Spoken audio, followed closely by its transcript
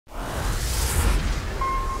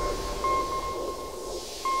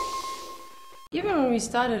Even when we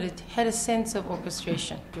started, it had a sense of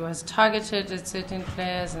orchestration. It was targeted at certain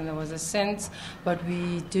players and there was a sense, but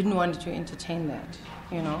we didn't want to entertain that,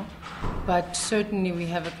 you know. But certainly we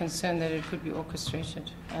have a concern that it could be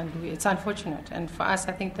orchestrated, and it's unfortunate. And for us,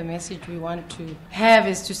 I think the message we want to have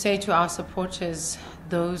is to say to our supporters,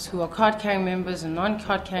 those who are card-carrying members and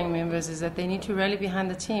non-card-carrying members, is that they need to rally behind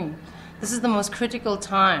the team. This is the most critical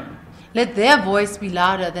time. Let their voice be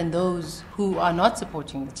louder than those who are not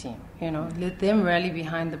supporting the team. You know, let them rally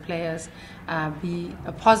behind the players, be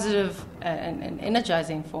a positive and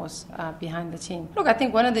energizing force behind the team. Look, I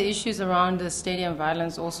think one of the issues around the stadium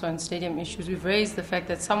violence also and stadium issues, we've raised the fact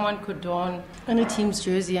that someone could don in a team's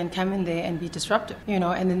jersey and come in there and be disruptive, you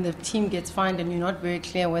know, and then the team gets fined and you're not very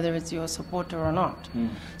clear whether it's your supporter or not.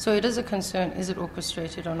 So it is a concern, is it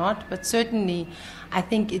orchestrated or not? But certainly I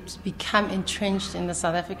think it's become entrenched in the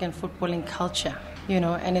South African footballing culture. You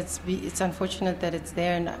know, and it's unfortunate that it's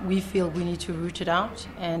there, and we feel we need to root it out.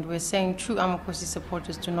 And we're saying true Amakhosi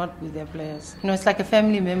supporters do not boo their players. You know, it's like a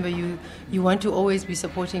family member. You want to always be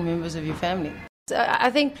supporting members of your family. I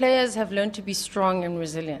think players have learned to be strong and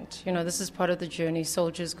resilient. You know, this is part of the journey.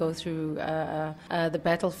 Soldiers go through the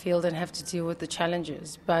battlefield and have to deal with the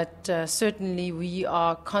challenges. But certainly we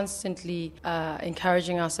are constantly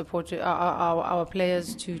encouraging our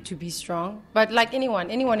players to be strong. But like anyone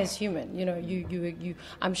is human. You know,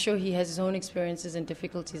 I'm sure he has his own experiences and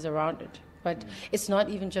difficulties around it. But it's not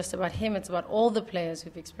even just about him, it's about all the players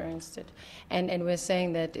who've experienced it. And we're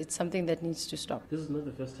saying that it's something that needs to stop. This is not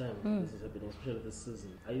the first time this is happening, especially this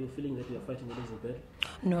season. Are you feeling that you are fighting against the battle?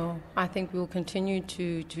 No, I think we'll continue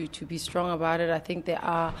to be strong about it. I think there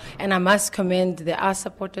are, and I must commend, there are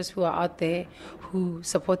supporters who are out there who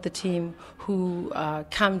support the team, who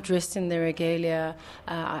come dressed in their regalia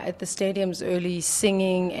at the stadiums early,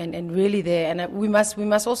 singing and really there. And we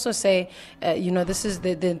must also say, you know, this is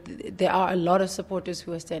there are a lot of supporters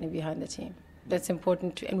who are standing behind the team. That's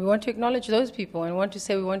important too. And we want to acknowledge those people and want to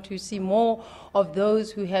say we want to see more of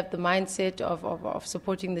those who have the mindset of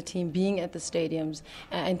supporting the team, being at the stadiums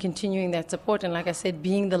and continuing that support. And like I said,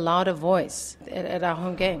 being the louder voice at our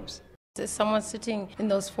home games. As someone sitting in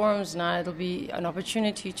those forums now, it'll be an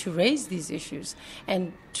opportunity to raise these issues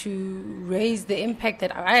and to raise the impact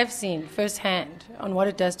that I have seen firsthand on what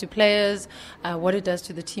it does to players, what it does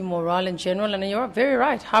to the team morale in general. And you're very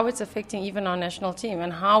right, how it's affecting even our national team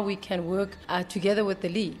and how we can work together with the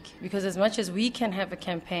league. Because as much as we can have a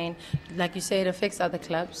campaign, like you say, it affects other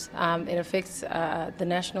clubs, it affects the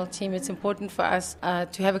national team. It's important for us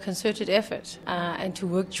to have a concerted effort and to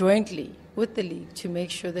work jointly with the league to make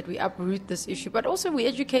sure that we uproot this issue, but also we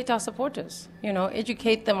educate our supporters, you know,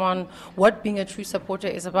 educate them on what being a true supporter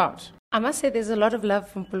is about. I must say there's a lot of love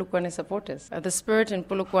from Polokwane supporters. The spirit in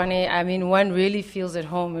Polokwane, I mean, one really feels at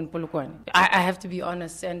home in Polokwane. I have to be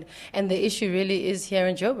honest, and the issue really is here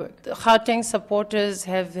in Joburg. The Gauteng supporters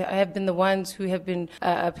have been the ones who have been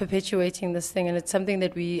perpetuating this thing, and it's something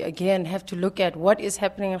that we, again, have to look at. What is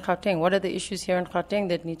happening in Gauteng? What are the issues here in Gauteng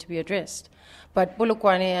that need to be addressed? But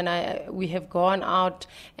Polokwane we have gone out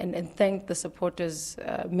and thanked the supporters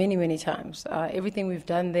many, many times. Everything we've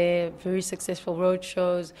done there, very successful road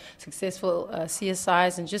shows, successful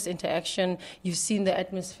CSIs and just interaction. You've seen the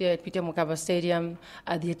atmosphere at Peter Mokaba Stadium.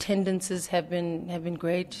 The attendances have been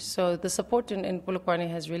great. So the support in Polokwane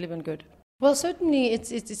has really been good. Well, certainly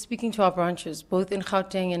it's speaking to our branches, both in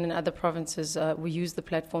Gauteng and in other provinces. We use the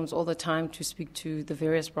platforms all the time to speak to the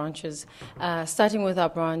various branches, starting with our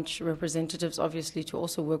branch representatives, obviously, to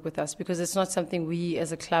also work with us, because it's not something we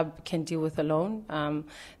as a club can deal with alone.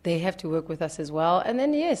 They have to work with us as well. And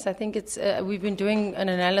then, yes, I think we've been doing an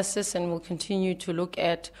analysis and we'll continue to look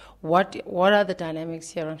at what are the dynamics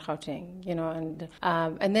here in Gauteng, you know,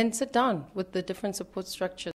 and then sit down with the different support structures.